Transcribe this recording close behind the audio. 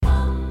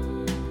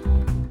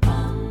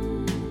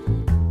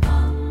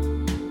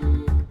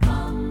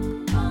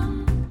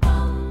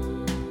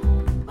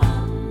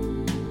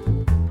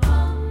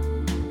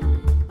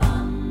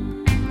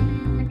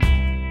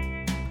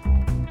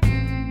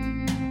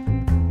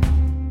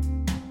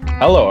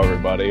Hello,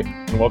 everybody,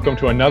 and welcome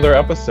to another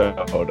episode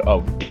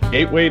of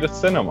Gateway to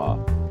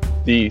Cinema,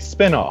 the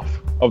spin-off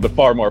of the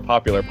far more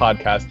popular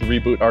podcast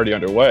Reboot already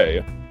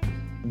underway,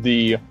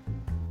 the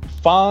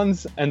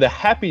Fonz and the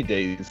Happy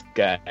Days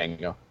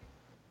gang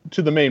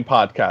to the main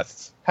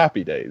podcast's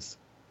Happy Days.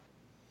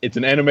 It's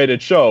an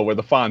animated show where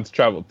the Fonz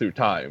traveled through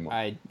time.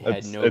 I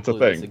had no clue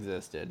this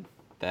existed.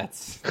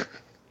 That's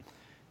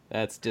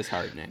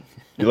disheartening.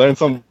 You learn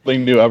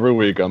something new every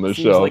week on this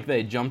show. Seems like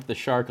they jumped the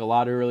shark a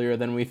lot earlier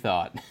than we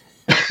thought.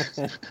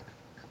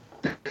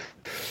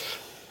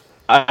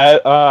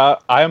 I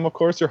am, of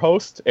course, your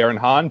host, Aaron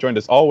Hahn, joined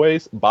as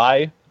always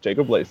by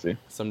Jacob Lacey.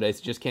 Some days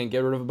you just can't get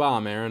rid of a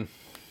bomb, Aaron.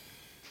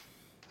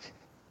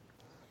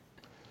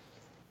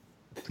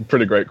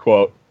 Pretty great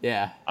quote.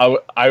 Yeah.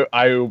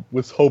 I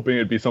was hoping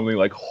it'd be something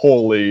like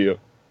holy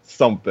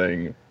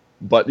something,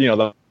 but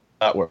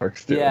that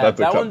works too. Yeah, that's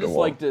that acceptable.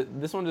 one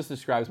this one just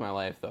describes my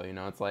life though.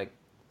 It's like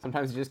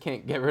sometimes you just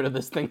can't get rid of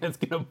this thing that's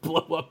gonna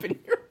blow up in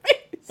your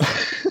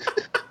face.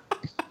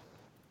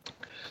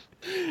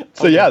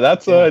 So yeah,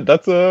 that's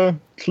a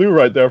clue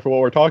right there for what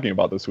we're talking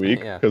about this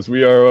week, because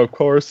we are of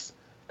course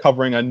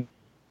covering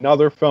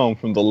another film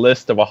from the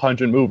list of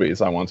 100 movies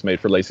I once made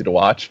for Lacey to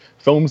watch.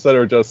 Films that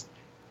are just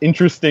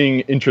interesting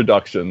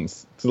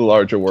introductions to the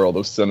larger world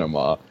of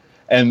cinema.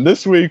 And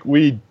this week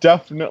we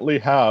definitely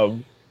have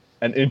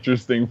an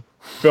interesting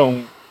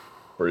film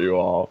for you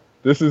all.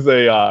 This is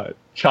a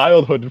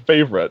childhood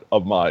favorite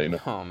of mine.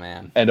 Oh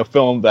man. And a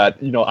film that,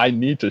 I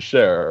need to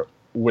share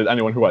with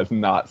anyone who has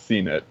not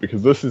seen it,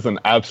 because this is an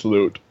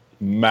absolute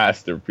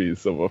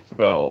masterpiece of a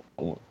film.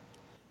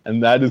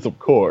 And that is, of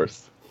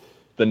course,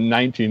 the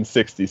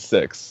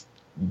 1966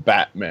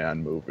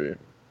 Batman movie.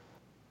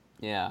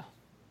 Yeah.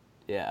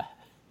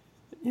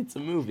 It's a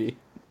movie.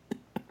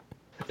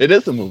 It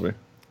is a movie.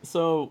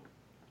 So,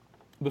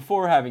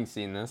 before having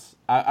seen this,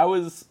 I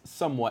was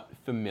somewhat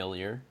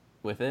familiar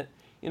with it.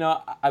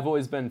 I've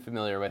always been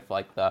familiar with,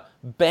 like, the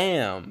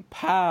bam,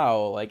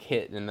 pow, like,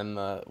 hit, and then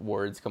the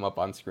words come up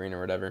on screen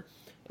or whatever.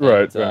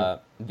 Right.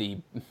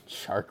 The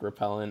shark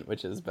repellent,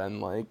 which has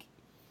been, like,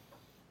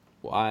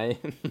 why?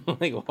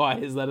 Like, why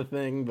is that a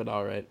thing? But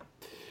all right.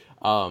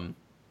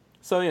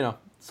 So,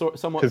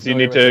 somewhat because you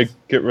need to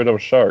get rid of a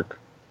shark.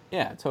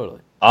 Yeah,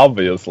 totally.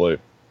 Obviously.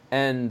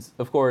 And,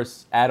 of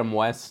course, Adam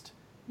West.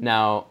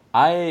 Now,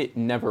 I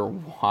never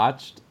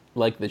watched,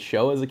 like, the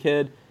show as a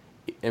kid.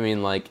 I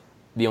mean, like,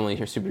 the only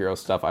superhero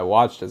stuff I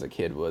watched as a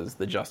kid was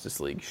the Justice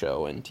League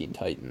show and Teen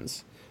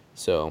Titans.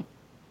 So,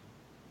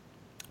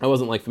 I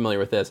wasn't, like, familiar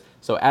with this.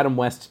 So, Adam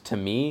West, to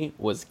me,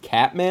 was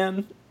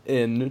Catman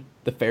in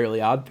The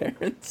Fairly Odd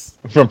Parents.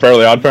 From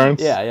Fairly Odd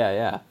Parents?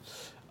 Yeah.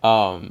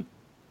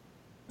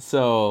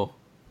 So,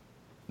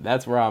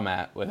 that's where I'm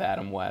at with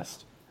Adam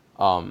West.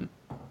 But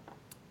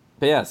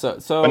yeah, so.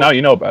 But now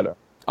you know better.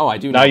 Oh, I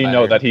do know now better. You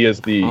know that he is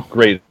the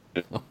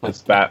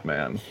greatest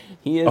Batman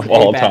he is of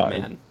all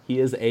Batman. time. He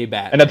is a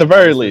Batman. And at the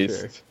very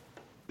least,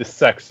 the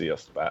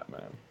sexiest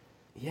Batman.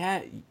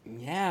 Yeah.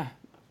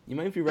 You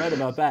might be right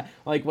about that.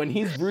 Like, when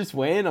he's Bruce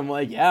Wayne, I'm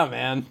like, yeah,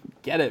 man.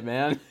 Get it,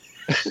 man.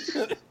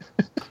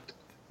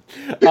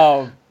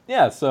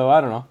 Yeah, so I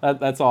don't know.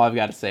 That's all I've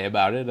got to say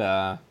about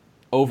it.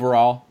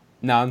 Overall,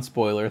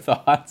 non-spoiler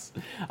thoughts.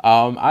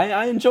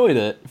 I enjoyed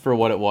it for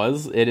what it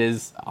was. It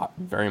is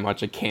very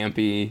much a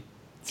campy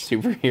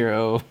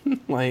superhero.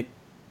 Like,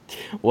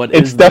 what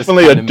it's is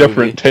definitely this a kind of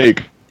different movie?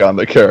 take on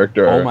the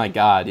character. Oh my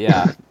god,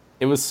 yeah.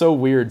 It was so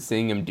weird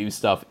seeing him do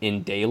stuff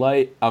in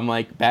daylight. I'm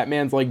like,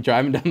 Batman's like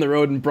driving down the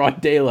road in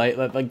broad daylight.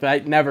 Like,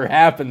 that never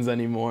happens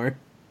anymore.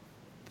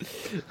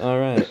 All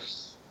right.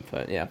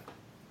 But yeah.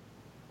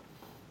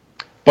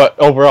 But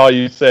overall,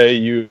 you say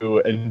you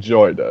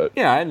enjoyed it.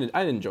 Yeah,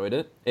 I enjoyed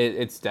it.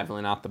 It's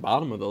definitely not the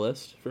bottom of the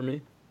list for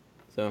me.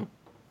 So.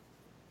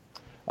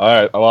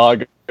 All right. Well,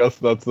 I guess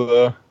that's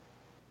a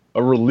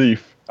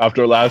relief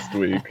after last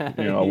week, with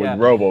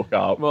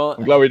RoboCop. Well,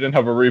 I'm glad we didn't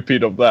have a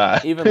repeat of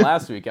that. Even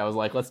last week, I was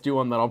like, let's do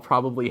one that I'll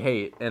probably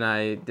hate, and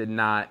I did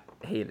not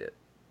hate it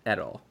at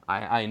all.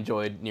 I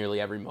enjoyed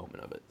nearly every moment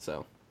of it,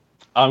 so.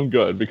 I'm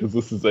good, because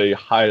this is a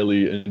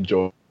highly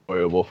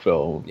enjoyable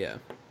film. Yeah.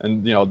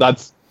 And,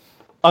 that's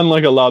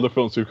unlike a lot of the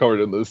films we've covered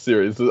in this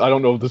series. I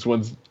don't know if this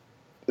one's...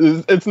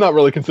 It's not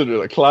really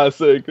considered a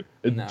classic.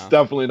 It's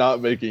definitely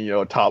not making,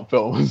 top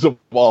films of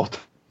all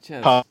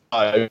time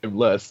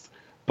list.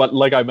 But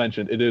like I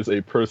mentioned, it is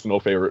a personal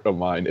favorite of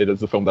mine. It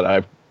is a film that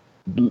I've,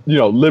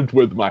 lived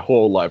with my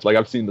whole life. Like,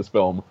 I've seen this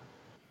film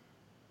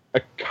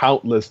a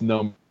countless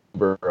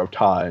number of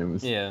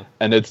times. Yeah.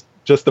 And it's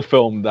just a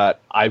film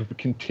that I've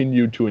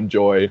continued to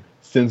enjoy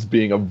since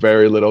being a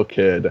very little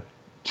kid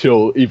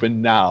till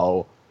even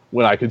now,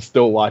 when I can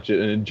still watch it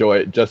and enjoy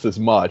it just as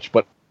much,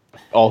 but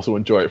also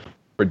enjoy it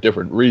for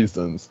different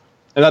reasons.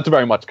 And that's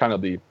very much kind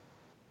of the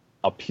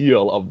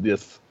appeal of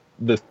this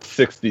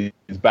 60s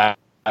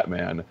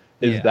Batman.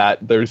 Is that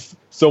there's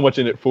so much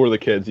in it for the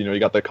kids. You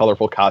got the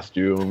colorful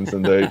costumes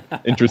and the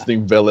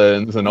interesting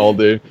villains and all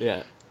the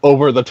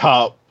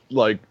over-the-top,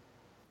 like,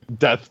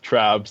 death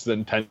traps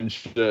and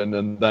tension.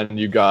 And then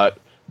you got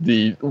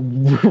the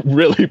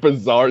really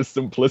bizarre,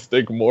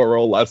 simplistic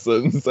moral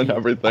lessons and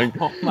everything.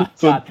 Oh my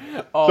So- god!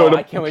 Oh, so it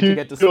I can't wait to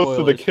get to appeals spoilers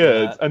to the for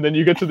kids, that. and then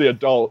you get to the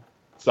adult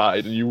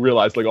side, and you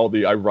realize like all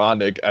the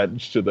ironic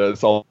edge to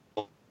this, all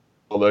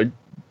the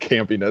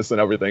campiness and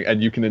everything,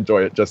 and you can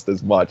enjoy it just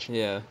as much.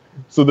 Yeah,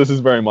 So this is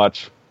very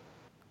much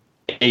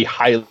a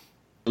highly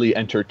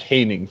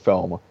entertaining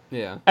film,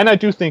 yeah, and I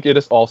do think it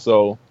is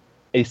also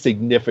a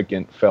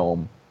significant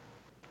film,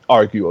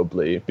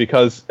 arguably,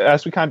 because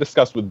as we kind of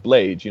discussed with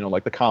Blade,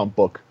 like the comic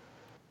book,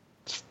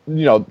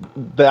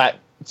 that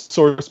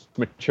source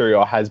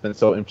material has been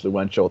so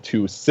influential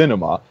to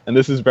cinema, and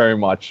this is very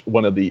much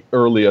one of the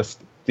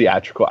earliest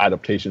theatrical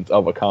adaptations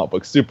of a comic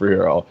book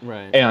superhero,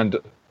 right. and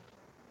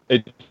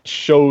it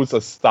shows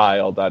a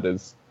style that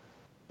is,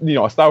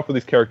 a style for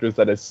these characters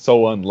that is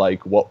so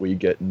unlike what we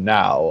get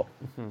now,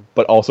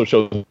 but also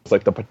shows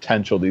like the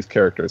potential these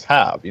characters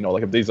have.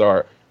 Like if these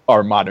are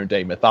our modern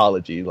day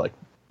mythology, like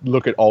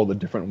look at all the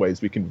different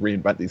ways we can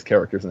reinvent these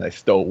characters and they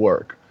still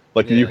work.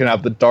 Like Yeah. you can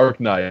have the Dark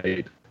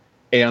Knight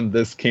and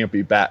this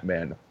campy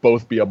Batman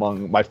both be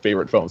among my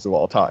favorite films of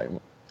all time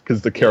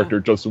because the character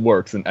just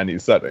works in any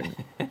setting.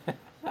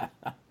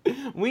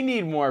 We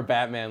need more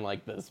Batman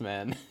like this,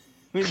 man.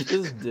 We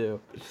just do.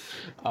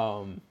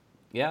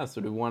 Yeah,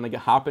 so do we want to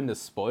hop into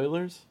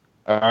spoilers?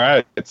 All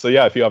right. So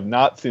yeah, if you have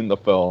not seen the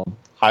film,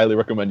 highly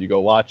recommend you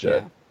go watch it. Yeah.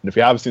 And if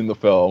you have seen the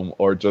film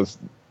or just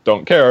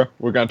don't care,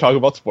 we're going to talk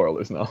about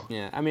spoilers now.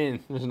 Yeah, I mean,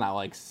 there's not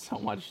like so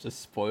much to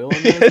spoil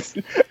in this,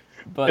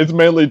 but It's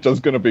mainly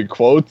just going to be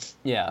quotes.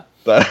 yeah,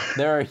 That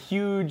there are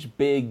huge,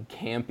 big,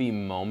 campy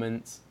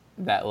moments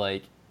that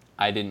like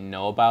I didn't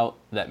know about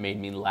that made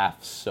me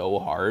laugh so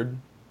hard.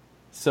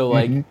 So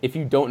like, if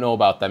you don't know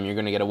about them, you're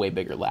gonna get a way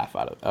bigger laugh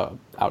out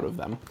of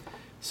them.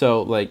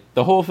 So like,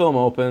 the whole film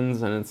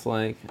opens and it's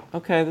like,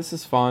 okay, this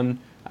is fun.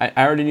 I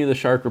already knew the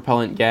shark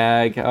repellent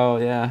gag. Oh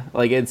yeah,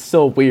 like it's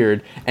so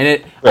weird, and I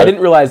Right.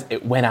 didn't realize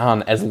it went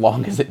on as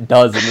long as it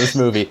does in this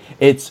movie.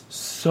 It's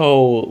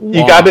so long.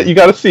 you got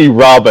to see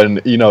Robin,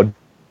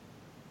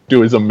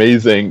 do his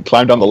amazing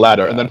climb down the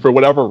ladder, and then for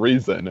whatever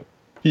reason,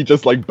 he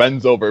just like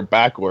bends over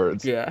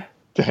backwards Yeah.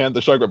 to hand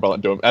the shark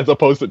repellent to him, as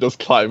opposed to just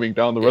climbing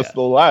down the rest of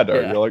the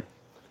ladder. Yeah. You're like,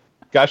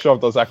 gotta show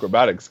off those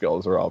acrobatic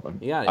skills, Robin.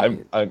 Yeah.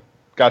 I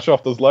gotta show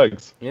off those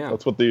legs. Yeah.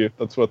 That's what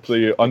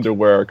the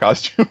underwear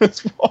costume is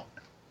for.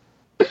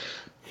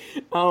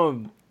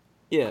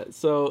 Yeah,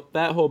 so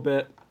that whole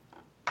bit,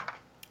 I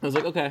was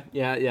like, okay,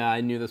 yeah,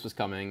 I knew this was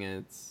coming.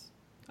 It's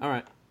all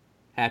right,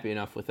 happy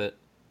enough with it.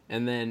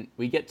 And then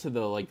we get to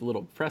the like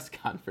little press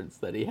conference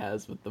that he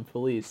has with the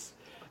police,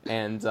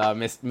 and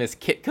Miss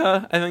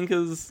Kitka, I think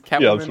is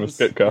Catwoman's Yeah, it's Miss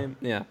Kitka. name.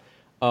 Yeah,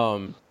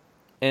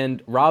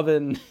 and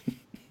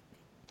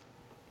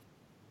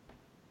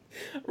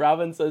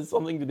Robin says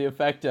something to the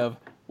effect of,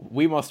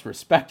 "We must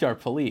respect our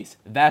police.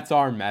 That's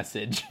our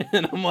message."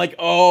 And I'm like,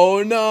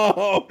 oh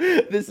no,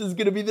 this is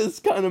going to be this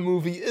kind of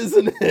movie,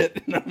 isn't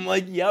it? And I'm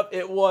like, yep,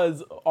 it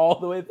was all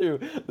the way through.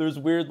 There's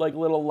weird like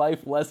little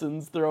life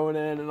lessons thrown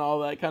in and all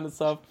that kind of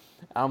stuff.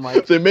 I'm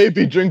like, They may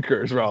be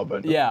drinkers,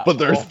 Robin. Yeah. But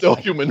they're Oh still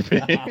my human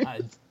beings.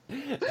 God.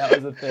 That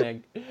was a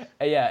thing.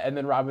 Yeah, and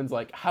then Robin's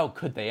like, how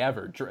could they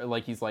ever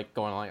like he's like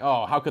going like,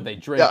 oh, how could they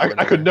drink? Yeah, or I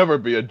whatever. could never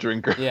be a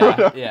drinker.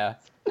 Yeah.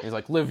 He's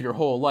like, live your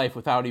whole life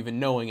without even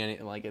knowing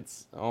anything. Like,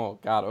 it's, oh,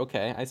 God,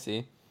 okay, I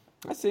see.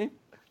 Did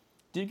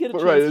you get a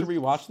chance Right, to it's-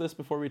 rewatch this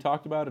before we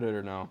talked about it,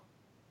 or no?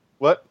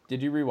 What?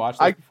 Did you rewatch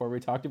this I- before we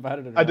talked about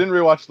it, or no? I didn't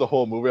rewatch the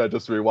whole movie. I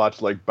just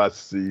rewatched like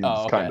best scenes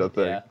Oh, okay, kind of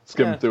thing. yeah.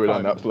 Skimmed Yeah, through it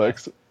on probably the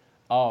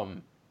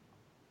Netflix.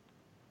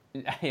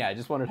 Yeah, I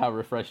just wondered how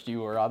refreshed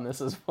you were on this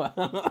as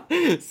well.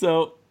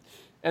 So,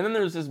 and then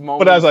there's this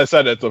moment. But as I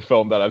said, it's a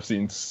film that I've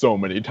seen so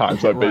many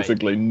times. I Right.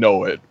 basically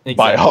know it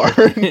by Exactly.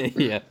 heart.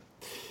 Yeah.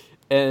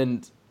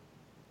 And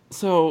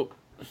so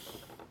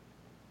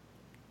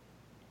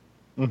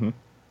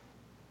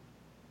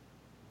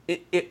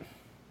it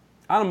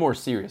on a more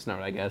serious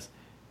note, I guess,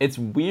 it's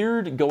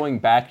weird going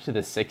back to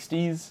the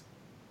 60s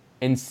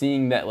and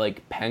seeing that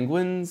like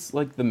Penguin's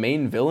like the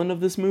main villain of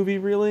this movie,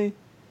 really.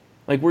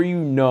 Like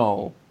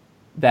where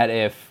that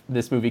if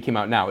this movie came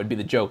out now, it'd be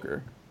the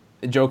Joker.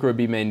 The Joker would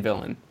be main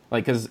villain.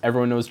 Like, because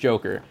everyone knows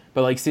Joker.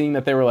 But like seeing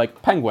that they were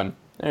like, Penguin,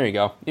 there you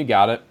go, you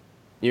got it.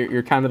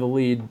 You're kind of the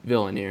lead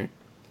villain here.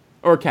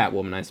 Or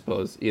Catwoman, I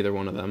suppose. Either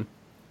one of them.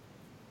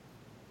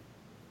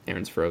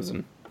 Aaron's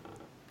frozen.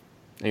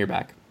 And you're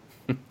back.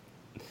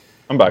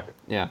 I'm back.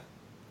 Yeah.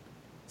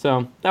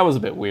 So, that was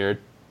a bit weird.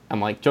 I'm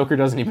like, Joker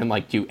doesn't even,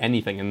 like, do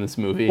anything in this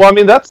movie. Well, I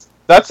mean, that's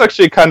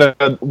actually kind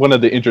of one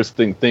of the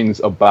interesting things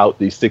about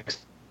the 60s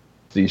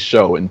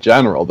show in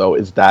general, though,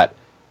 is that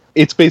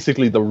it's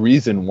basically the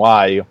reason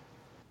why,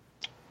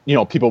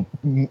 people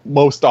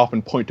most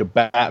often point to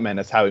Batman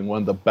as having one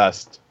of the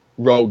best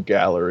rogue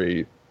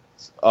gallery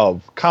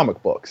of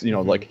comic books.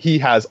 Like, he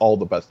has all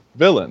the best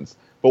villains.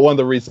 But one of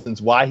the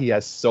reasons why he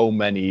has so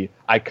many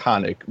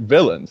iconic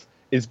villains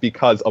is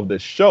because of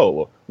this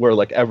show, where,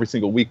 like, every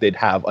single week they'd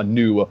have a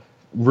new,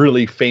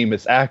 really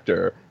famous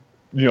actor,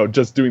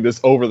 just doing this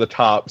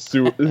over-the-top,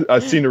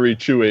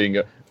 scenery-chewing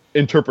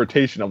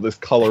interpretation of this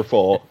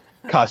colorful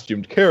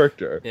costumed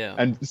character. Yeah.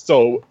 And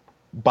so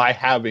by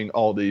having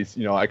all these,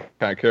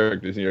 iconic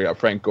characters, you got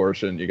Frank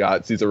Gorshin, you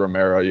got Cesar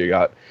Romero, you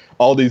got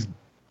all these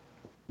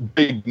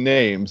big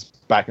names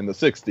back in the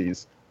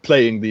 60s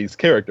playing these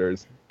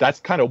characters, that's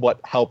kind of what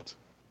helped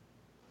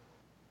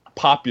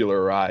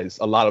popularize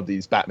a lot of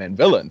these Batman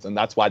villains, and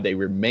that's why they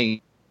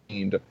remained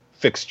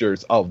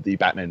fixtures of the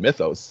Batman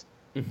mythos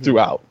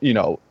throughout,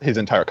 his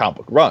entire comic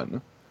book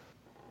run.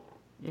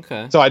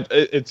 Okay. So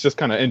it's just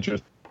kind of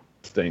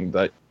interesting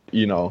that,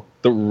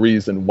 the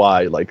reason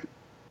why, like,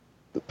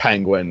 the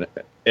Penguin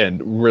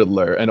and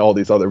Riddler and all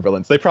these other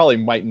villains, they probably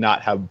might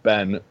not have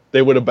been,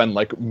 they would have been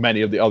like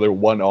many of the other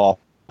one-off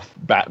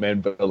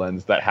Batman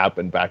villains that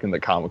happened back in the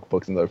comic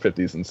books in the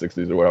 50s and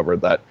 60s or whatever,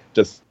 that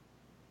just,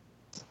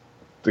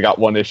 they got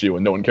one issue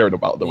and no one cared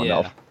about them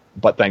enough.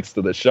 But thanks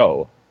to the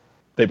show,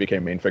 they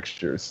became main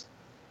fixtures.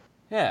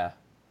 Yeah.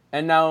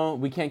 And now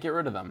we can't get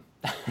rid of them.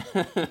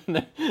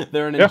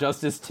 They're in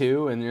Injustice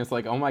 2, and you're just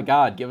like, oh my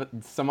god, give it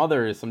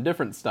some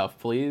different stuff,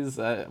 please.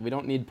 We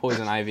don't need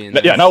Poison Ivy in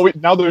this. Yeah,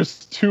 now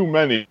there's too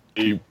many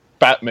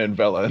Batman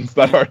villains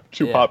that are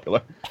too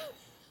popular.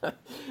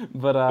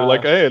 But they're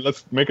like, hey,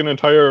 let's make an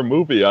entire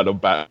movie out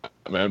of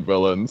Batman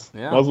villains.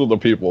 Yeah. That's what the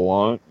people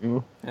want.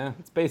 Yeah,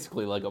 it's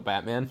basically Lego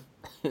Batman,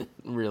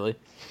 really.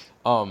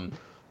 So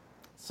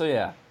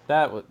yeah,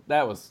 that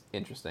was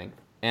interesting,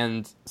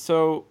 and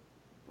so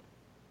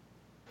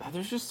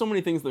there's just so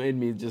many things that made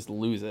me just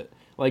lose it.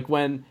 Like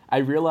when I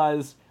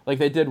realized, like,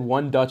 they did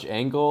one Dutch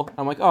angle,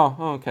 I'm like, oh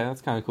okay,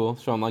 that's kind of cool.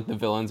 Showing like the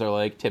villains are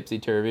like tipsy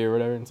turvy or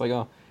whatever. And it's like,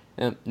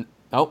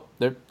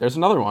 there's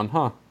another one,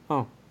 huh?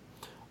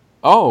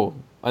 Oh,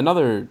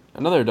 another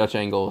Dutch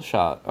angle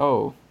shot.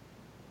 Oh,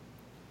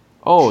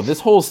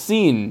 this whole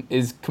scene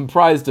is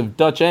comprised of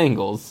Dutch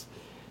angles.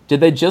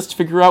 Did they just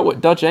figure out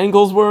what Dutch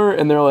angles were?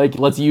 And they're like,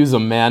 let's use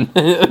them, man.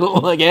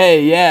 Like,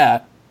 hey,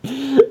 yeah.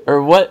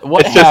 Or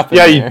what happened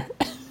there?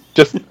 You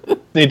just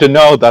need to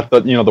know that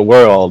the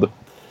world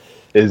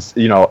is,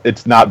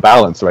 it's not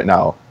balanced right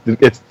now.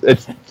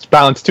 It's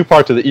balanced too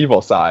far to the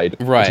evil side.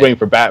 Right. It's waiting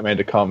for Batman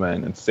to come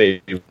in and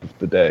save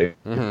the day.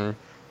 Mm-hmm.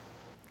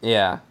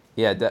 Yeah.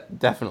 Yeah,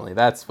 definitely.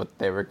 That's what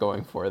they were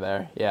going for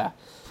there. Yeah.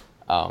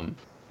 So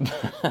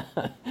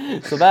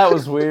that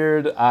was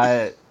weird.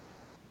 I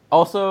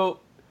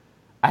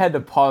had to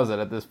pause it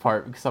at this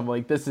part because I'm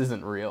like, this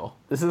isn't real.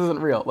 This isn't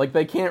real. Like,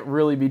 they can't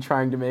really be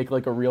trying to make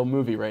like a real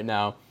movie right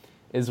now.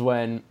 Is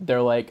when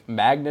they're like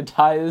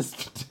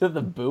magnetized to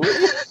the buoy.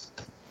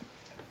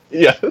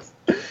 Yes.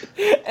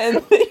 And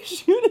they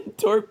shoot a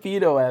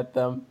torpedo at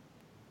them.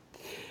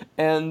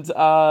 And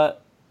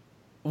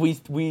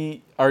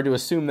we are to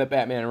assume that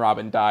Batman and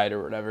Robin died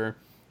or whatever,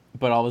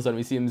 but all of a sudden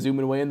we see him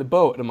zooming away in the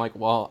boat, and I'm like,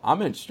 well,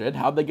 I'm interested.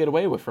 How'd they get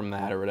away from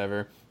that or whatever?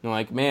 And I'm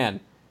like, man,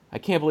 I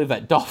can't believe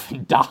that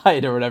dolphin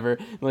died or whatever.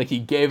 And like, he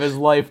gave his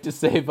life to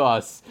save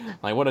us.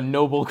 Like, what a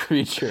noble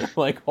creature.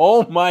 Like,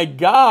 oh my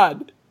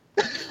god.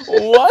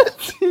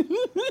 What?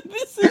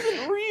 This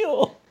isn't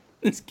real.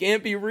 This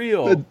can't be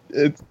real.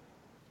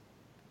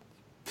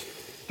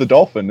 The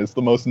dolphin is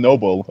the most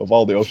noble of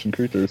all the ocean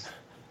creatures.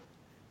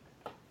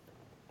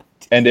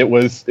 And it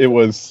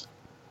was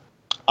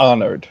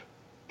honored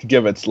to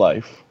give its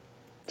life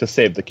to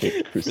save the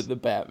Caped Crusaders. For the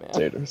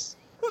Batman.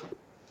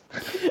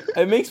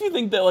 It makes me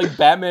think that like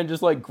Batman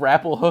just like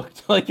grapple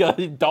hooked like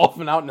a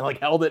dolphin out and like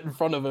held it in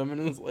front of him,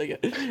 and it's like,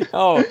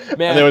 oh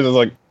man. And they were just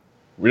like,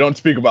 we don't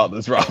speak about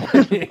this,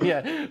 Robin.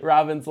 Yeah,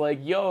 Robin's like,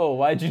 yo,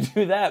 why'd you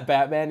do that,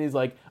 Batman? He's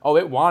like, oh,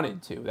 it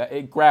wanted to.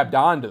 It grabbed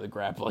onto the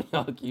grappling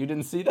hook. You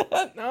didn't see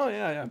that? No,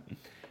 yeah.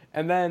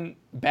 And then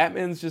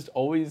Batman's just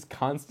always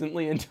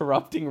constantly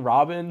interrupting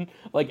Robin.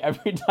 Like,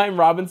 every time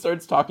Robin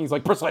starts talking, he's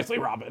like, precisely,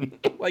 Robin.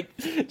 Like,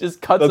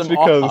 just cuts him off. That's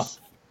because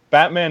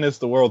Batman is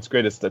the world's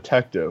greatest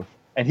detective,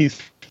 and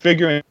he's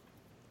figuring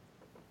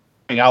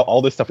out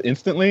all this stuff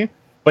instantly.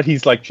 But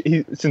he's like,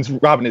 since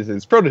Robin is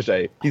his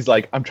protege, he's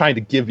like, I'm trying to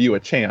give you a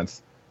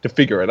chance to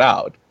figure it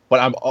out. But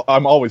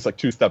I'm always like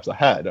 2 steps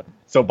ahead.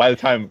 So by the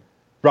time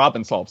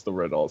Robin solves the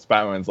riddles,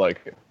 Batman's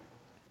like,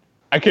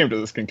 I came to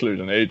this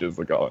conclusion ages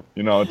ago.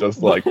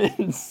 Just like,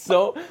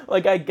 so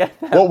like, I get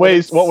that. What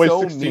weighs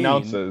so 16 mean.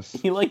 ounces?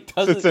 He like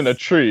sits in a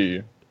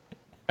tree,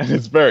 and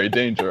it's very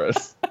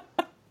dangerous.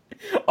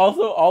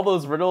 Also, all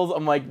those riddles,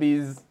 I'm like,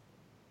 these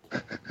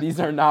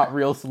are not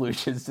real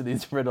solutions to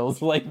these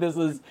riddles. Like, this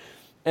is.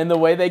 And the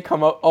way they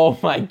come up, oh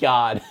my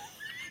god.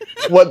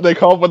 What they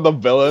come up with the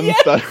villains?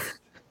 Yes!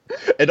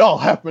 That it all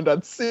happened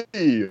at sea.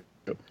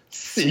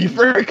 Sea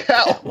for a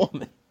cow.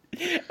 And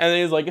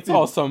then he's like, it's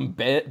all some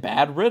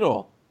bad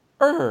riddle.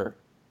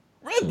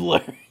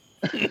 Riddler.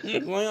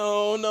 Like,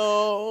 oh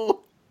no.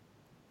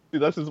 See,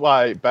 this is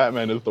why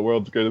Batman is the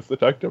world's greatest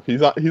detective.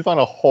 He's on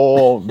a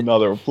whole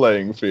nother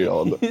playing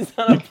field. He's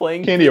on a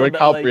playing field. Can't even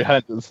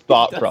comprehend his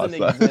thought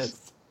process.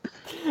 Exist.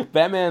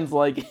 Batman's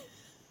like,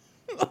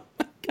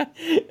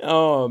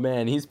 oh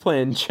man, he's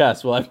playing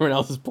chess while everyone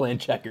else is playing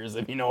checkers,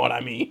 if you know what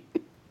I mean.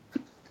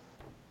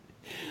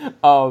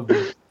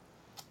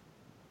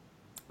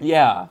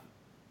 Yeah.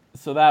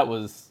 So that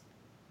was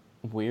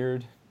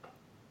weird.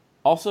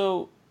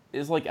 Also,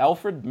 is like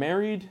Alfred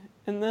married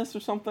in this or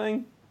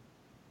something?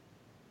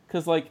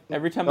 Because like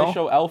every time they No?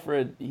 show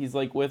Alfred, he's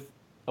like with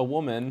a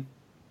woman.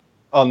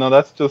 Oh no,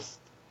 that's just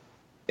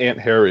Aunt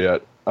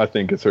Harriet, I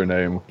think is her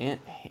name.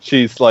 Aunt.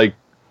 She's like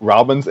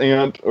Robin's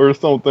aunt or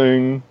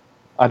something.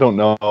 I don't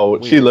know.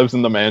 She Weird. lives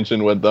in the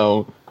mansion with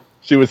them.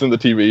 She was in the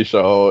TV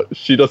show.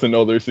 She doesn't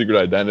know their secret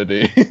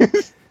identity.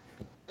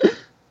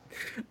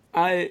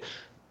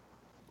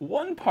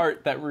 One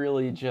part that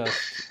really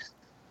just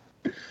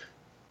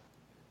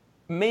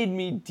made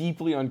me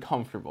deeply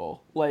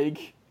uncomfortable.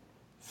 Like,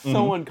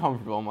 so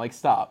uncomfortable. I'm like,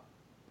 stop.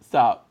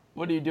 Stop.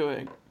 What are you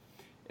doing?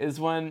 Is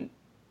when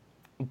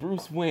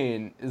Bruce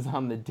Wayne is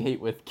on the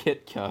date with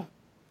Kitka.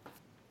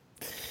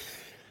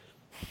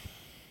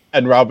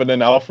 And Robin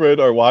and Alfred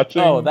are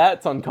watching. Oh,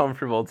 that's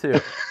uncomfortable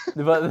too.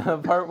 But the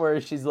part where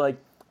she's like,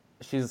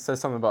 she says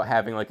something about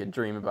having like a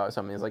dream about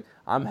something. He's like,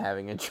 I'm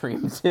having a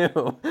dream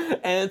too.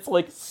 And it's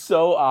like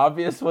so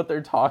obvious what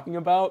they're talking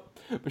about.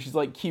 But she's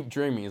like, keep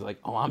dreaming. He's like,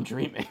 oh, I'm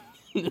dreaming.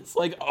 It's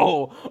like,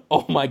 oh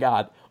my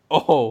God.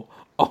 Oh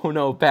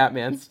no,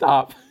 Batman,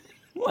 stop.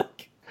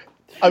 Like,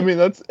 I mean,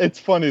 it's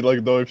funny,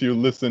 like, though, if you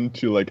listen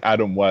to, like,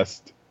 Adam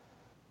West,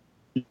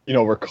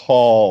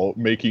 recall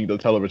making the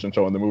television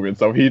show and the movie and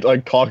stuff, he,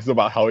 like, talks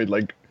about how he,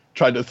 like,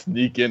 tried to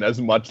sneak in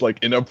as much,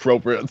 like,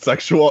 inappropriate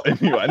sexual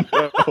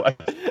innuendo as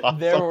possible.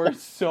 there were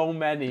so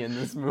many in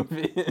this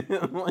movie.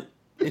 Like,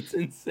 it's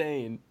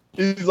insane.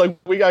 He's like,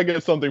 we gotta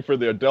get something for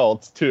the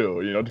adults,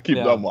 too, to keep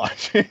them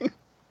watching.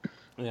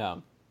 Yeah.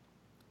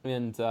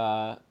 And,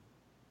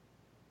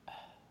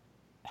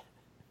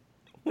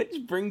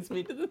 which brings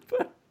me to the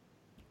part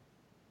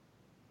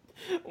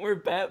where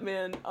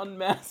Batman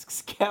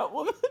unmasks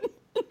Catwoman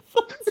and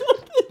finds out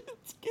that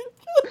it's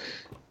Kitka,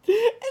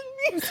 and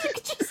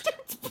music just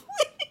starts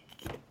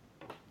playing.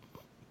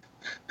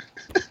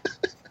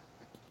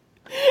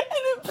 And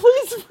it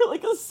plays for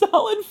like a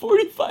solid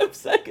 45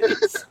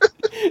 seconds,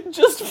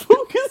 just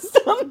focused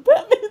on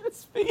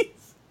Batman's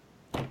face.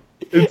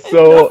 It's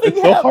so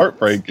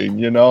heartbreaking,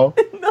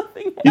 Nothing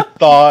happens. He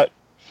thought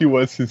she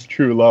was his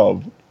true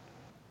love,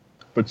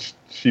 but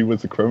she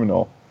was a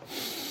criminal.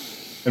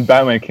 And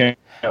Batman can't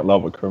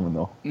love a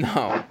criminal.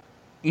 No.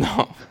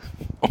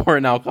 Or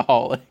an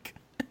alcoholic.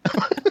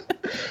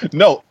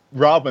 No,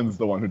 Robin's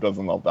the one who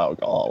doesn't love the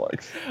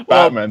alcoholics.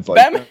 Well, Batman's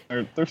like,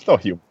 they're still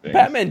human beings.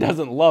 Batman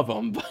doesn't love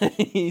them, but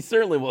he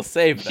certainly will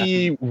save them.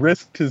 He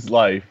risked his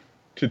life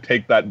to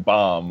take that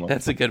bomb.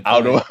 That's a good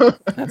point.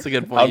 That's a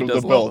good point. Out of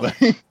the building.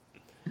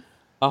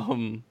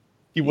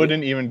 He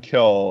wouldn't even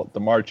kill the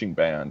marching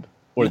band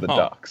or the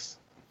ducks.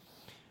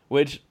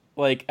 Which,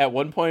 like, at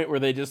one point were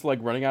they just, like,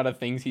 running out of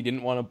things he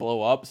didn't want to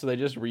blow up, so they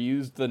just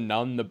reused the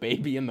nun, the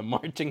baby, and the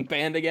marching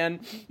band again?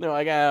 They're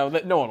like,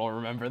 no one will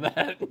remember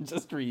that.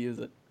 Just reuse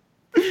it.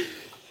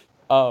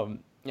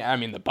 Yeah, I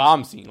mean, the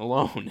bomb scene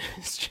alone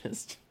is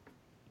just...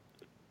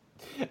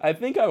 I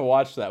think I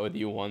watched that with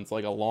you once,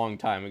 like, a long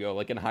time ago,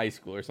 like, in high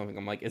school or something.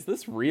 I'm like, is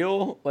this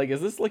real? Like,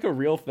 is this, like, a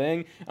real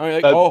thing? I'm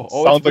like,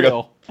 it's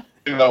real.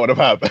 That would have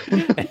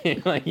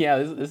happened. Like, yeah,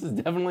 this is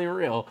definitely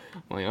real.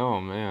 I'm like,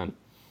 oh, man.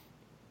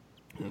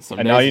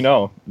 And now you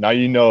know. Now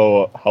you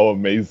know how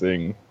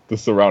amazing the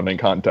surrounding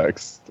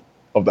context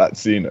of that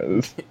scene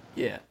is.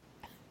 Yeah.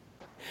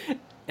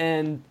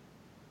 And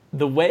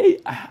the way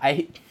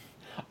I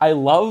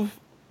love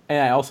and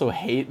I also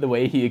hate the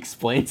way he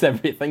explains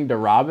everything to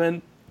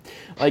Robin.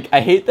 Like,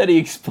 I hate that he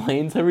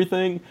explains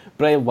everything,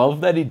 but I love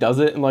that he does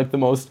it in, like, the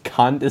most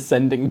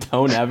condescending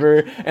tone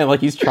ever, and,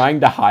 like, he's trying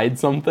to hide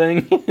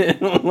something.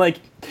 And, like,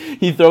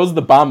 he throws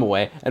the bomb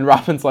away, and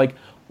Robin's like,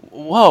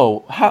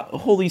 whoa,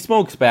 holy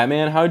smokes,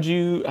 Batman, how'd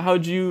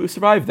you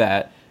survive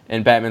that?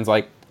 And Batman's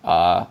like,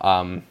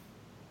 I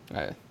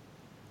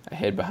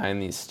hid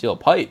behind these steel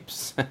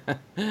pipes.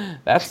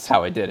 That's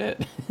how I did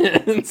it.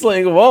 It's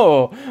like,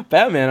 whoa,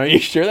 Batman, are you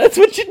sure that's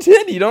what you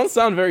did? You don't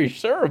sound very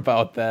sure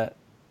about that.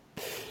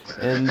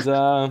 And,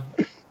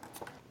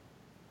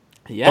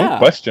 yeah. Don't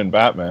question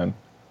Batman.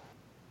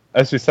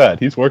 As you said,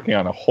 he's working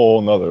on a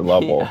whole nother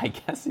level. I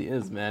guess he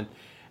is, man.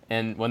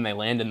 And when they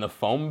land in the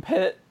foam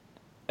pit,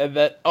 and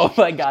that, oh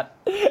my god,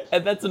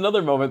 and that's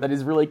another moment that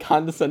he's really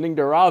condescending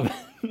to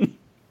Robin.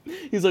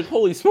 He's like,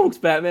 holy smokes,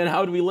 Batman,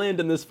 how did we land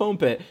in this foam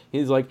pit?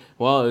 He's like,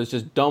 well, it was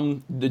just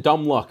dumb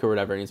luck or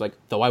whatever. And he's like,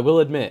 though I will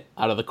admit,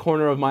 out of the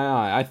corner of my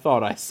eye, I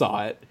thought I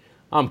saw it.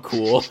 I'm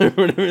cool.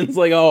 It's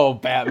like, oh,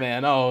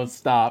 Batman, oh,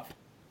 stop.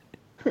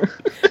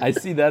 I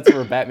see that's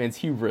where Batman's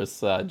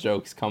hubris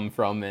jokes come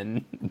from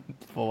in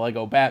the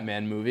Lego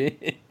Batman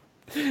movie.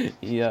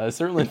 He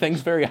certainly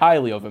thinks very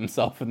highly of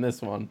himself in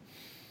this one.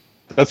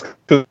 That's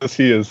because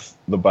he is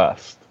the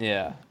best.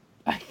 Yeah,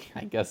 I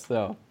guess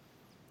so.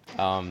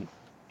 I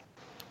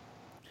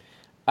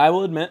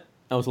will admit,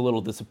 I was a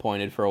little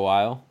disappointed for a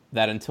while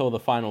that until the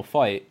final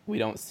fight, we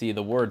don't see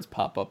the words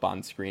pop up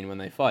on screen when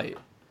they fight.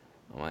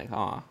 I'm like,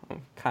 I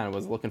kind of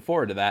was looking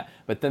forward to that.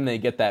 But then they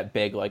get that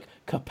big, like,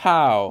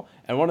 kapow.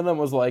 And one of them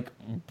was like,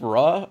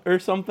 bruh or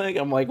something.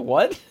 I'm like,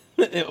 what?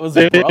 It was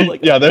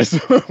like yeah, there's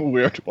a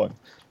weird one.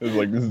 There's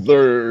like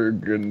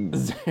Zerg and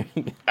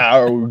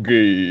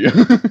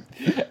Augie.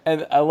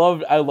 And I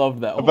loved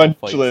that whole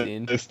Eventually, fight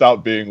scene. they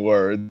stop being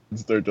words.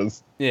 They're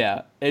just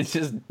Yeah, it's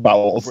just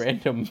vowels.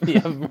 random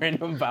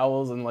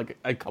vowels and like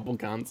a couple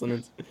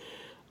consonants.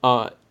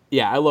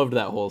 Yeah, I loved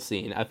that whole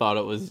scene. I thought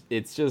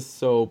it's just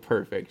so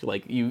perfect.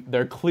 Like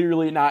they're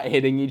clearly not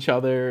hitting each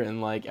other,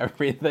 and like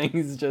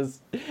everything's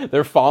just,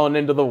 they're falling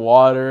into the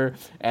water,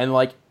 and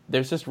like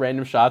there's just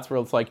random shots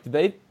where it's like, did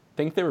they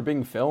think they were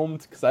being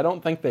filmed? Because I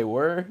don't think they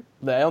were.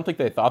 I don't think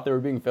they thought they were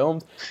being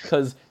filmed,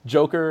 because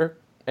Joker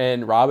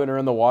and Robin are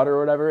in the water or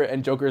whatever,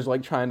 and Joker's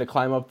like trying to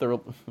climb up the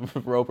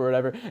rope or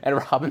whatever, and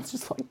Robin's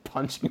just like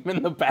punching him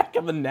in the back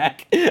of the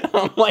neck.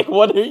 I'm like,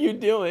 what are you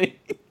doing?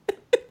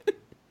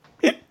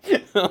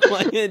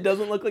 Like, it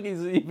doesn't look like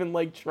he's even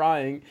like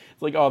trying.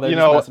 It's like, oh, they're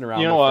just messing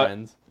around with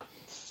friends.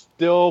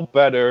 Still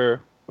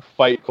better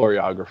fight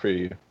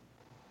choreography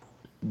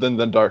than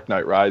The Dark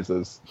Knight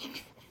Rises.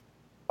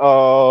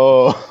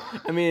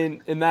 Oh. I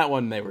mean, in that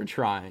one they were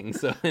trying,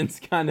 so it's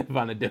kind of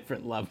on a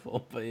different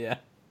level, but yeah.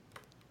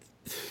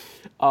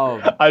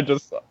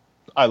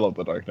 I love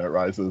The Dark Knight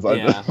Rises. I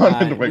just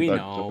wanted to make that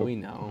joke. We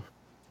know.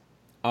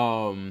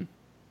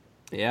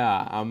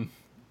 Yeah, I'm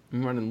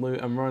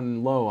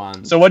running low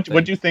on. So what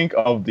do you think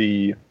of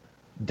the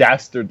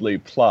dastardly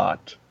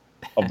plot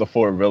of the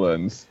four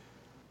villains?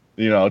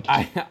 You know,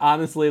 I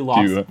honestly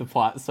lost the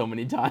plot so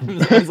many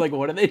times. I was like,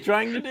 what are they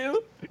trying to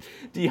do?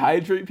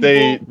 Dehydrate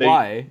people?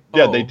 Why?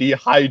 Yeah, they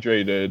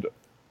dehydrated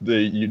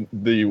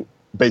the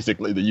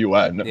basically the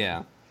UN.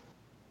 Yeah.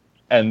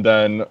 And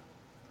then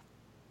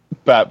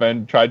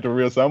Batman tried to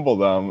reassemble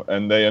them,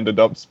 and they ended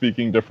up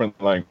speaking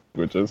different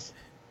languages.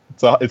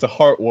 It's a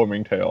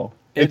heartwarming tale.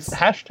 It's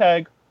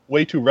hashtag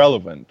way too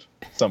relevant,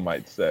 some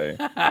might say.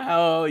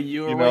 Oh,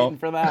 you were waiting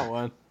for that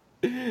one.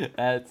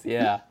 That's,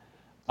 yeah.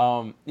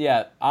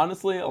 Yeah,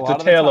 honestly, a lot of the time...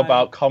 It's a tale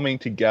about coming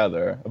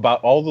together,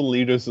 about all the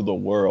leaders of the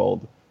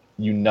world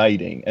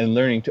uniting and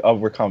learning to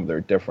overcome their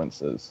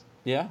differences.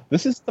 Yeah.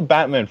 This is the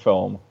Batman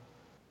film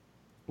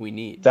we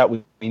need. That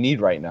we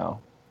need right now.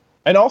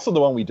 And also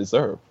the one we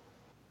deserve.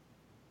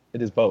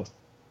 It is both.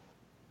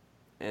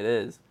 It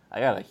is.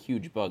 I got a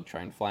huge bug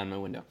trying to fly in my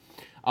window.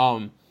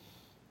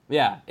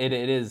 Yeah, it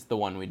is the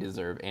one we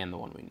deserve and the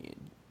one we need,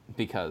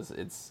 because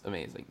it's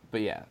amazing.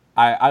 But yeah,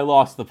 I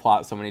lost the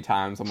plot so many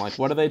times. I'm like,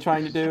 what are they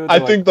trying to do? I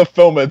think the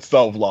film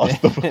itself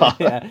lost the plot.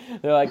 Yeah,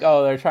 they're like,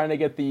 oh, they're trying to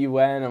get the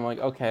UN. I'm like,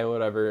 okay,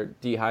 whatever.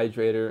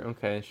 Dehydrator.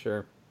 Okay,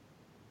 sure.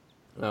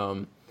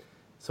 So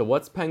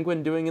what's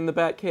Penguin doing in the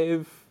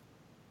Batcave?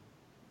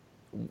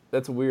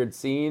 That's a weird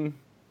scene.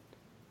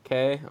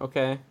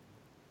 Okay.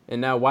 And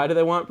now, why do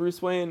they want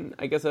Bruce Wayne?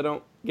 I guess I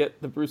don't get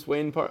the Bruce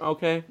Wayne part.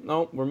 Okay,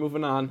 no, we're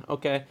moving on.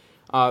 Okay.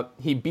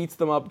 He beats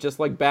them up just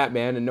like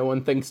Batman, and no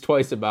one thinks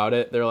twice about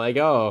it. They're like,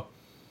 oh,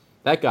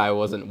 that guy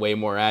wasn't way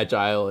more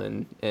agile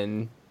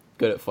and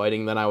good at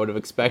fighting than I would have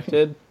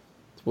expected.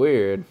 It's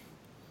weird.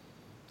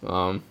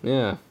 Yeah.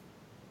 I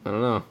don't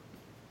know.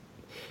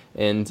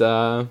 And,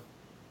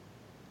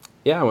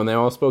 yeah, when they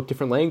all spoke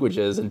different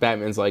languages, and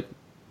Batman's like,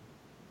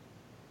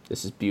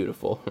 this is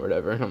beautiful, or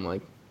whatever. And I'm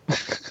like,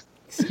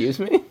 excuse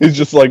me? He's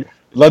just like,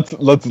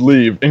 let's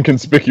leave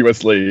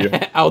inconspicuously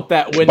out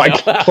that window by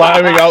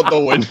climbing out the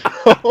window.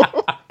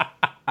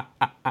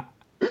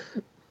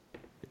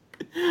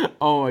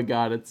 Oh my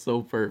god, it's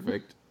so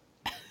perfect.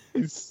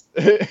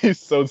 He's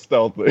so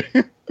stealthy.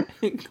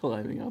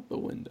 Climbing out the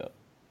window.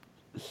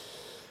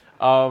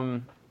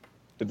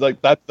 It's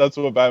like that's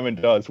what Batman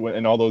does when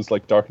in all those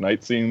like Dark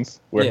Knight scenes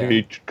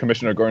where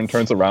Commissioner Gordon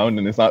turns around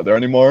and he's not there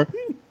anymore.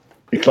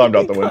 He climbed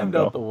out the window. Climbed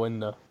out the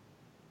window.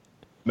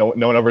 No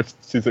one ever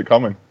sees it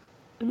coming.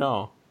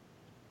 No.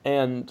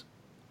 And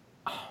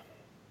I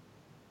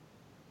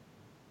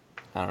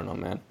don't know,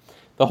 man.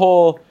 The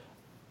whole...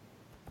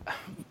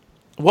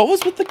 What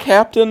was with the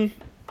captain?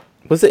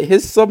 Was it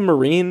his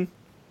submarine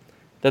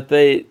that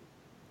they...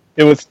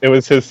 It was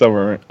his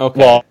submarine. Okay.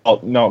 Well,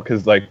 no,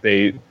 because like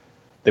they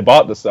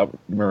bought the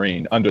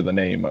submarine under the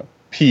name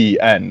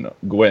P.N.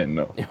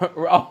 Gwyn.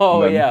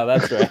 Oh, yeah,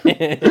 that's right.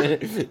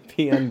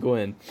 P.N.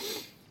 Gwyn.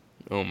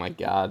 Oh, my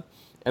God.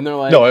 And they're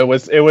like... No, it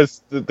was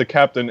the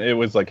captain. It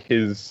was like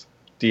his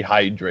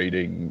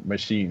dehydrating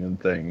machine and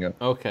thing.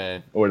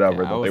 Okay. Or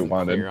whatever that they wanted. I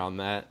wasn't clear on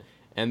that.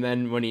 And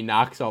then when he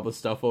knocks all the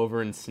stuff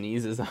over and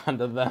sneezes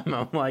onto them,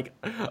 I'm like,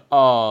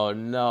 oh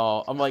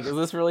no. I'm like, is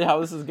this really how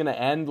this is going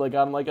to end? Like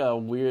on like a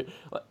weird...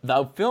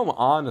 The film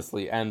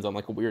honestly ends on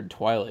like a weird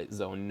Twilight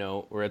Zone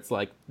note where it's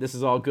like, this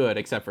is all good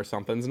except for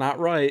something's not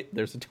right.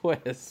 There's a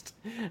twist.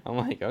 I'm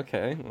like,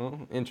 okay, well,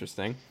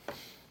 interesting.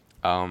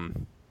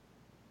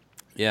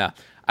 Yeah.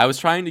 I was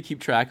trying to keep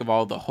track of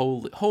all the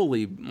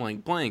holy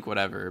like blank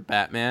whatever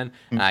Batman,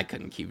 and I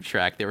couldn't keep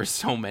track. There were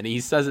so many.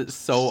 He says it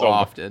so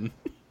often.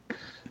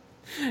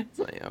 It's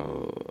like,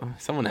 oh,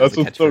 someone has a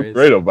catchphrase. That's what's so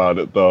great about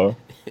it, though.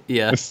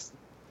 Yeah.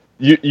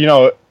 You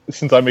know,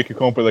 since I make a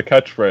come up with a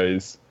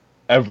catchphrase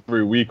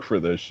every week for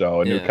this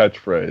show, a new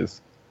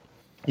catchphrase.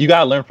 You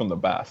gotta learn from the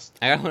best.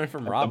 I gotta learn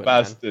from Robin. The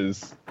best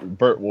is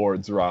Burt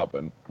Ward's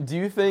Robin. Do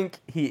you think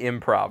he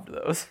improv'd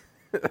those?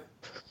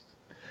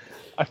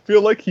 I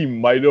feel like he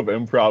might have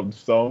improv'd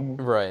some.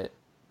 Right.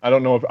 I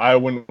don't know if I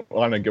wouldn't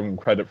want to give him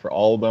credit for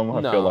all of them.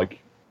 I feel like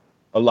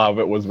a lot of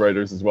it was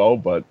writers as well,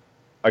 but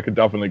I could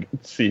definitely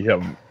see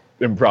him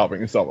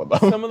improving some of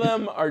them. Some of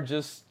them are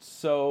just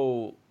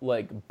so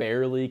like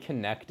barely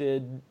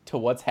connected to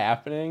what's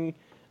happening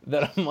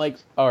that I'm like,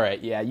 all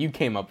right, yeah, you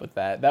came up with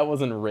that. That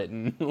wasn't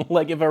written.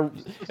 Like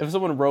if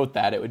someone wrote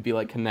that, it would be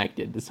like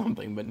connected to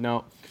something, but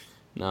no.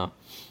 And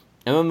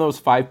then those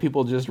 5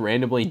 people just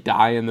randomly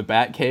die in the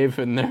Batcave,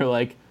 and they're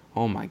like,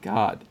 oh my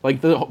god.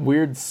 Like the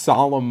weird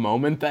solemn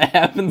moment that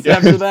happens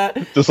after that.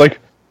 Just like,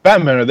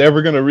 Batman, are they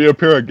ever going to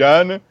reappear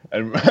again?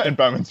 And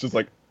Batman's just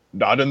like,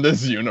 not in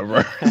this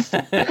universe.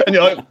 And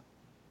you're like,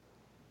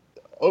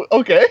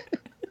 okay.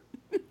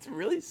 It's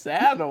really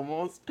sad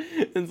almost.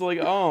 It's like,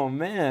 oh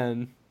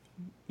man.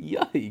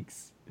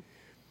 Yikes.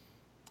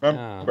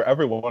 Remember,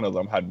 every one of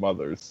them had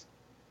mothers.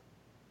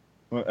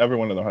 Every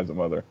one of them has a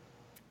mother.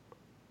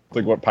 It's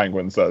like what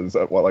Penguin says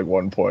at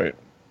one point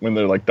when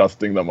they're like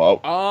dusting them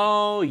up.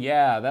 Oh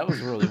yeah, that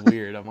was really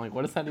weird. I'm like,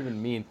 what does that even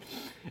mean?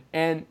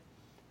 And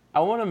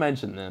I want to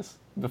mention this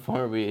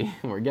before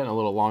we're getting a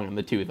little long in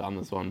the tooth on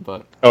this one,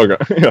 but okay,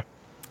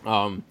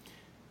 yeah.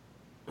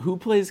 Who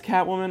plays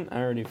Catwoman? I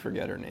already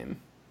forget her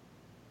name.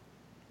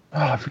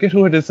 I forget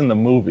who it is in the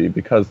movie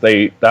because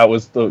that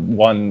was the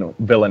one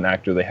villain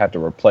actor they had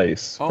to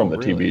replace from the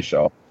really? TV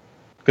show.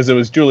 Because it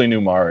was Julie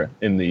Newmar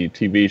in the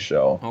TV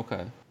show.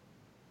 Okay.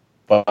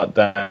 But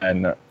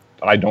then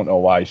I don't know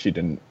why she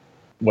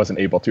wasn't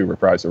able to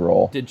reprise her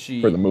role. Did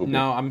she? For the movie?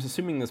 No, I'm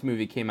assuming this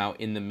movie came out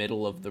in the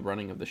middle of the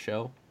running of the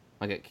show.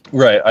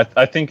 Right.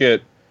 I think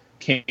it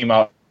came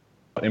out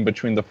in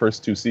between the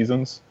first 2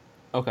 seasons.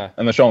 Okay.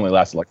 And the show only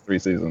lasted like 3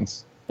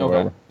 seasons. Okay.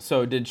 Whatever.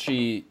 So did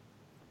she,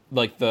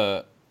 like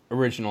the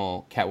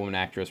original Catwoman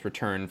actress,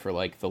 return for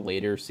like the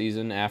later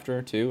season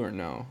after too, or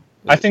no?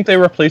 I think they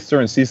replaced her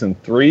in season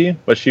 3,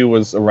 but she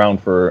was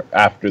around for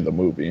after the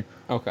movie.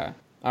 Okay.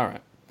 All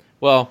right.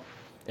 Well,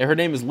 her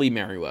name is Lee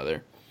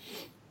Merriweather.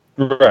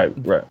 Right.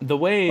 The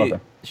way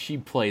she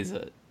plays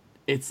it,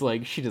 it's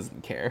like she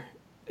doesn't care.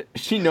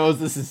 She knows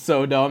this is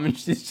so dumb, and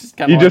she's just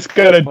kind of. You just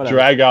gotta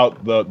drag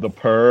out the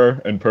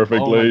purr and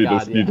perfectly. Oh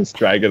You just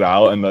drag it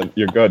out, and then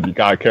you're good. You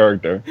got a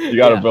character. You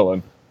got a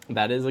villain.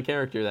 That is a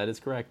character. That is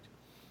correct.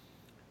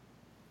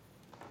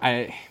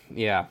 It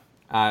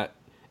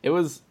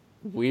was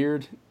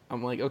weird.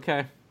 I'm like,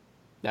 okay.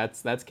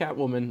 That's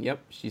Catwoman. Yep,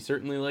 she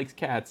certainly likes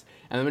cats.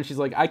 And then when she's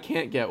like, I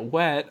can't get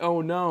wet.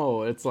 Oh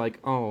no. It's like,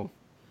 oh,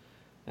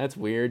 that's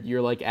weird.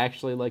 You're like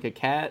actually like a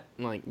cat.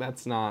 Like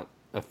that's not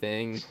a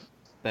thing.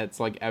 That's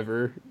like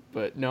ever.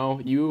 But no,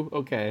 you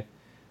okay.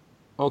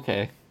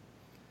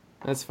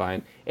 That's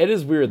fine. It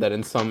is weird that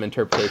in some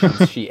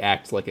interpretations she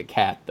acts like a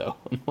cat though.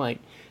 I'm like,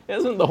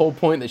 isn't the whole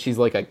point that she's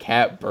like a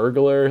cat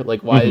burglar?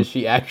 Like why is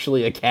she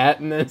actually a cat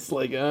in this?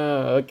 Like,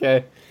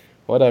 okay.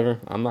 Whatever.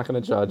 I'm not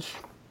gonna judge.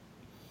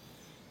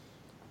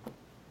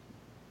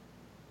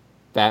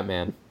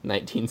 Batman,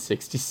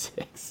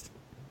 1966.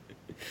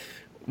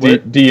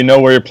 Do you know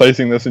where you're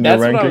placing this in your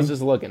ranking? That's what I was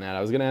just looking at.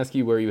 I was going to ask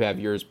you where you have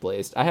yours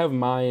placed. I have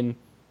mine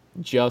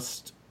I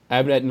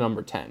have it at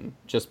number 10,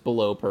 just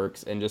below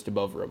Perks and just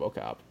above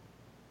RoboCop.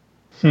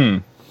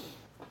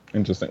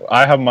 Interesting.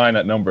 I have mine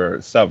at number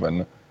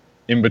 7,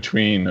 in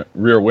between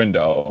Rear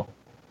Window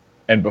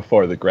and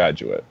before The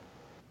Graduate.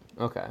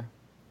 Okay.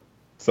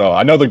 So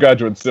I know The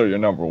Graduate's still your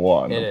number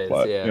 1. It is,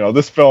 but, yeah.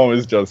 This film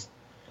is just...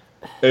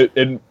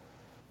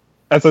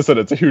 As I said,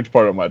 it's a huge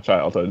part of my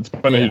childhood. It's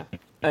been a huge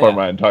part of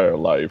my entire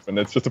life. And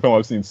it's just a film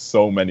I've seen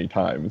so many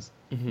times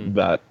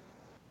that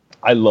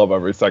I love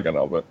every second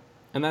of it.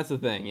 And that's the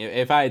thing.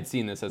 If I had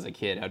seen this as a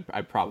kid,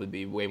 I'd probably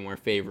be way more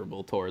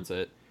favorable towards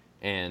it.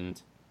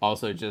 And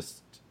also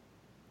just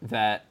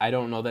that I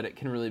don't know that it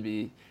can really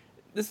be...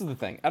 This is the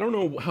thing. I don't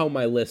know how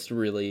my list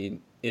really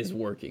is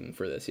working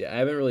for this yet. I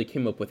haven't really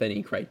came up with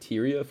any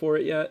criteria for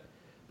it yet.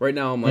 Right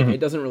now, I'm like,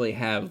 it doesn't really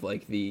have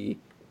like the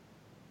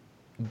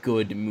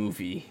good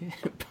movie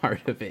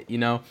part of it,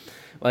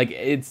 like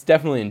it's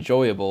definitely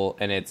enjoyable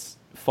and it's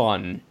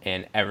fun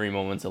and every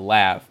moment's a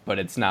laugh, but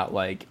it's not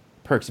like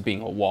Perks of Being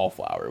a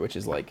Wallflower, which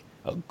is like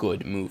a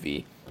good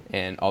movie,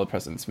 and All the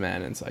President's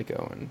Men and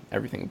Psycho and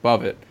everything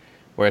above it,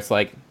 where it's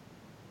like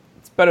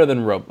it's better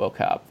than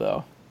RoboCop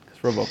though, because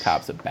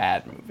RoboCop's a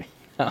bad movie.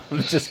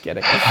 I'm just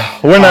kidding.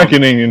 We're not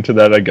getting into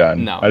that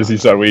again. No, as you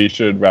said, we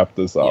should wrap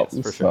this up.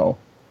 Yes, for sure.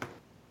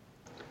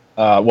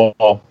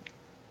 Well,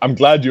 I'm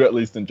glad you at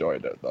least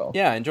enjoyed it, though.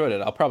 Yeah, I enjoyed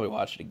it. I'll probably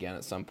watch it again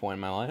at some point in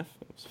my life.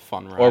 It was a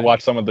fun ride. Or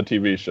watch some of the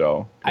TV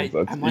show. I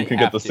might you can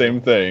get the same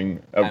thing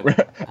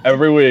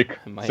every week.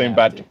 Same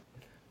bat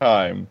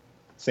time.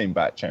 Same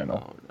bat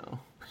channel. Oh,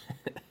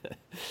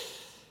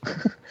 no.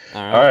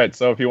 All right,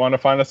 so if you want to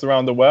find us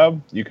around the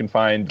web, you can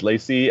find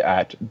Lacey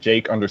at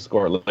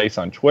Jake_Lace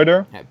on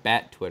Twitter. At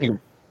Bat Twitter.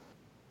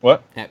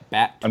 What? At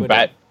Bat Twitter.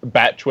 On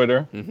Bat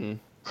Twitter. You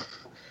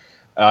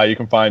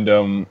can find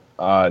him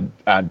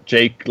at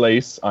Jake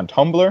Lace on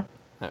Tumblr.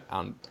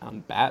 on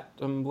Bat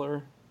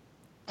Tumblr.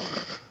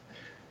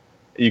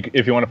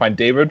 If you want to find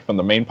David from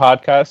the main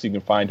podcast, you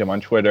can find him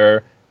on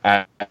Twitter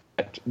at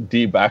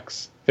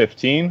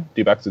dbex15,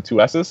 dbex with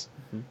 2 S's.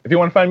 If you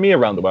want to find me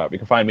around the web, you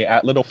can find me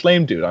at Little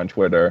Flame Dude on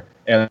Twitter.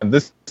 And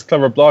this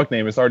clever blog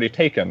name is already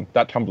taken,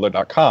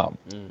 .tumblr.com.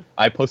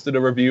 I posted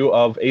a review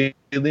of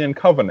Alien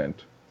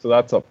Covenant, so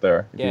that's up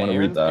there if you want to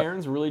read that.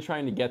 Aaron's really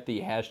trying to get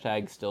the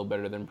hashtag still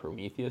better than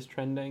Prometheus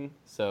trending,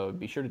 so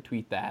be sure to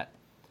tweet that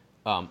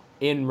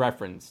in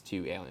reference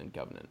to Alien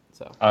Covenant.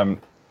 So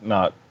I'm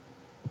not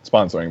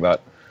sponsoring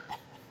that.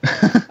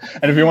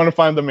 And if you want to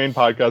find the main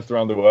podcast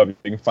around the web,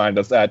 you can find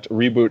us at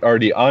Reboot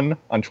Already on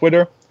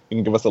Twitter. You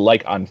can give us a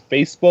like on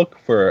Facebook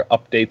for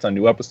updates on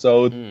new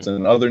episodes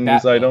and other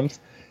news items.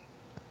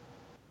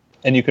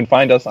 And you can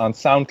find us on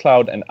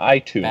SoundCloud and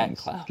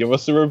iTunes. Batcloud. Give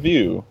us a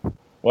review.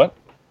 What?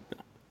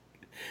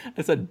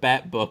 I said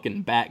Batbook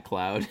and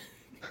Batcloud.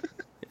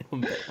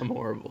 I'm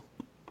horrible.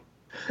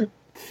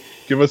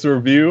 Give us a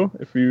review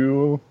if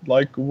you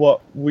like what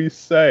we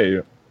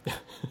say.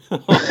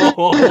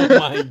 Oh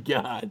my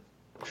god.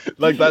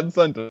 Like that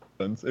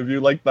sentence. If you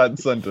like that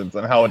sentence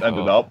and how it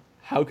ended up.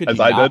 How could as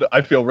you I not? did,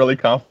 I feel really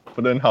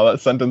confident how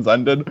that sentence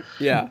ended.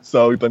 Yeah.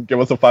 So then give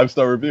us a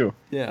 5-star review.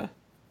 Yeah.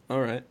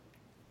 All right.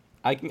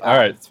 I can. All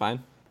right. It's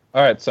fine.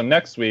 All right. So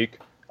next week,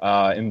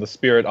 in the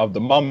spirit of The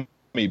Mummy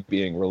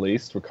being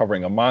released, we're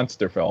covering a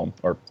monster film,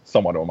 or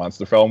somewhat of a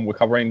monster film. We're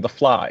covering The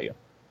Fly,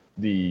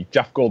 the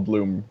Jeff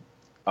Goldblum,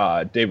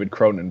 David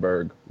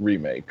Cronenberg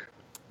remake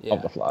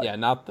of The Fly. Yeah,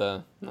 not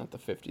the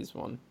 50s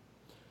one.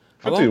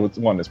 50s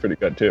one is pretty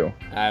good too.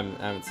 I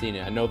haven't seen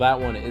it. I know that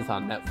one is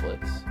on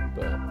Netflix,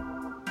 but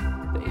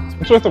the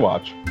 80s It's worth a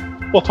watch.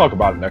 We'll talk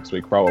about it next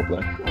week, probably.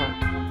 one. All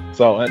right.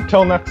 So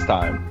until next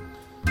time,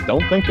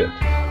 don't think it.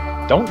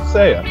 Don't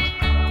say it.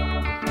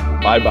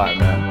 Bye-bye,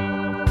 man.